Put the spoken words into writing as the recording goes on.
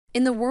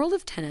In the world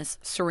of tennis,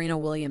 Serena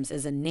Williams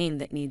is a name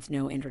that needs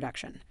no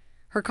introduction.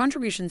 Her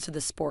contributions to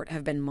the sport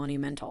have been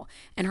monumental,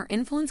 and her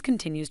influence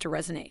continues to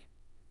resonate.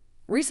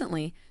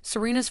 Recently,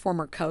 Serena's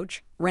former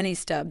coach, Rennae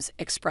Stubbs,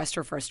 expressed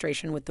her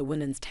frustration with the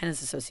Women's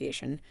Tennis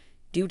Association,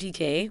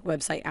 WTA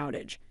website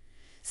Outage.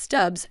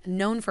 Stubbs,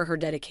 known for her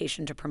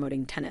dedication to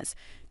promoting tennis,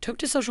 took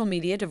to social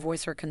media to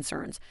voice her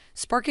concerns,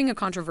 sparking a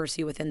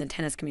controversy within the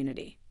tennis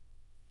community.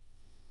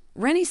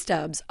 Rennae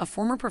Stubbs, a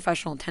former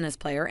professional tennis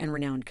player and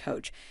renowned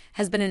coach,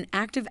 has been an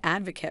active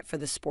advocate for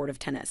the sport of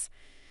tennis.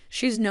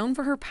 She's known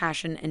for her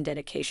passion and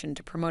dedication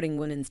to promoting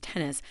women's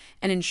tennis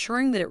and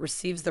ensuring that it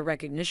receives the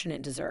recognition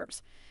it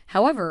deserves.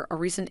 However, a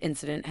recent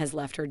incident has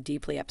left her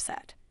deeply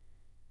upset.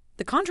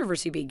 The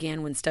controversy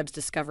began when Stubbs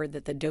discovered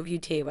that the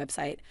WTA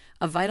website,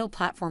 a vital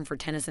platform for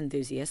tennis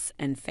enthusiasts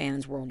and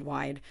fans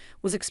worldwide,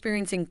 was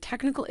experiencing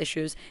technical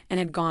issues and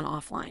had gone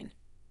offline.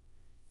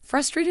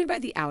 Frustrated by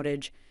the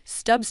outage,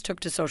 Stubbs took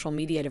to social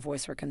media to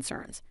voice her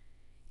concerns.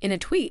 In a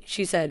tweet,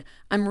 she said,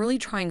 "I'm really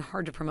trying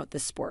hard to promote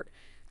this sport.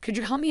 Could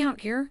you help me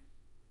out here?"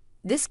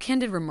 This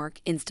candid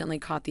remark instantly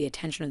caught the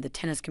attention of the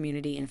tennis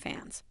community and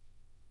fans.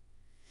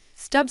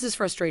 Stubbs'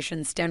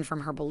 frustration stemmed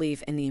from her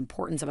belief in the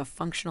importance of a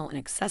functional and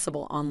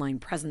accessible online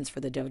presence for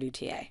the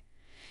WTA.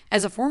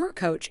 As a former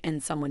coach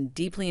and someone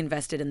deeply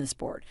invested in the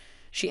sport,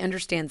 she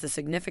understands the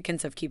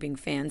significance of keeping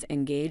fans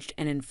engaged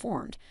and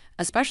informed,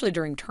 especially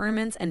during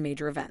tournaments and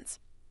major events.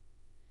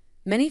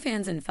 Many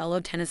fans and fellow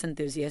tennis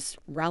enthusiasts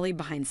rallied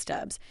behind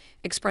Stubbs,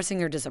 expressing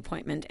their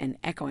disappointment and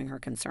echoing her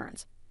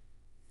concerns.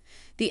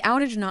 The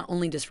outage not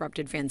only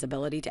disrupted fans'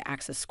 ability to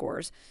access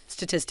scores,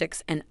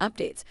 statistics, and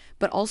updates,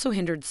 but also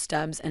hindered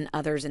Stubbs and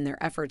others in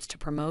their efforts to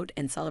promote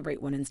and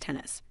celebrate women's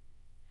tennis.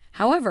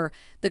 However,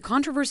 the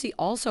controversy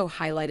also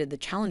highlighted the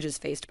challenges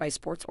faced by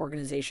sports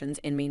organizations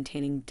in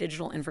maintaining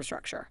digital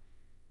infrastructure.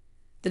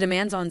 The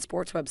demands on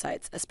sports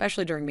websites,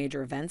 especially during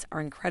major events,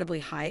 are incredibly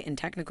high and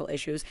technical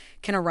issues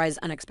can arise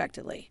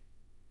unexpectedly.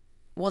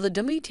 While the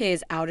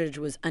WTA's outage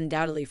was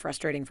undoubtedly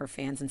frustrating for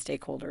fans and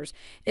stakeholders,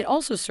 it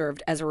also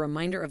served as a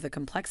reminder of the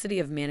complexity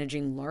of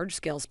managing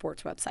large-scale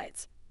sports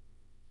websites.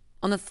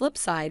 On the flip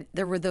side,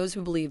 there were those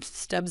who believed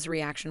Stubbs'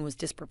 reaction was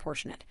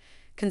disproportionate,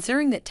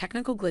 considering that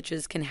technical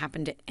glitches can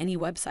happen to any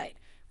website,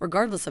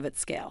 regardless of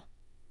its scale.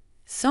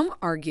 Some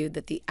argued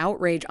that the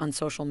outrage on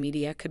social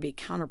media could be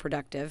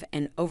counterproductive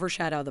and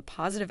overshadow the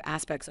positive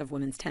aspects of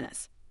women's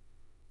tennis.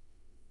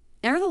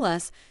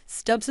 Nevertheless,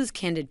 Stubbs'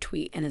 candid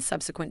tweet and a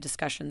subsequent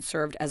discussion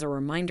served as a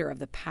reminder of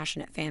the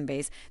passionate fan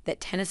base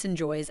that tennis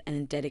enjoys and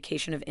the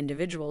dedication of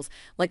individuals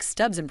like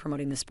Stubbs in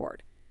promoting the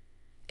sport.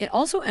 It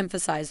also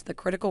emphasized the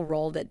critical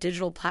role that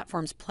digital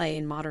platforms play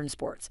in modern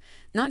sports,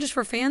 not just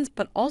for fans,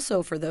 but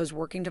also for those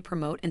working to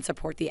promote and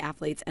support the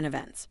athletes and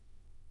events.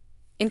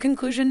 In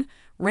conclusion,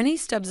 Rennae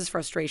Stubbs'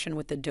 frustration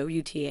with the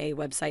WTA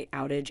website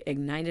outage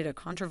ignited a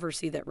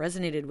controversy that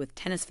resonated with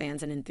tennis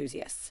fans and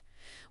enthusiasts.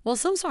 While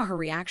some saw her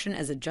reaction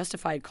as a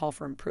justified call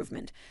for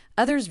improvement,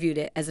 others viewed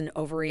it as an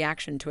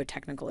overreaction to a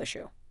technical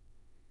issue.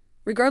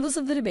 Regardless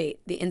of the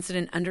debate, the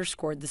incident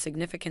underscored the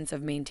significance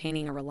of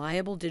maintaining a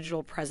reliable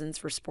digital presence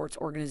for sports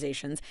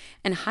organizations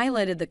and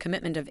highlighted the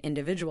commitment of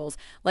individuals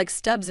like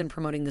Stubbs in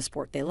promoting the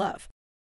sport they love.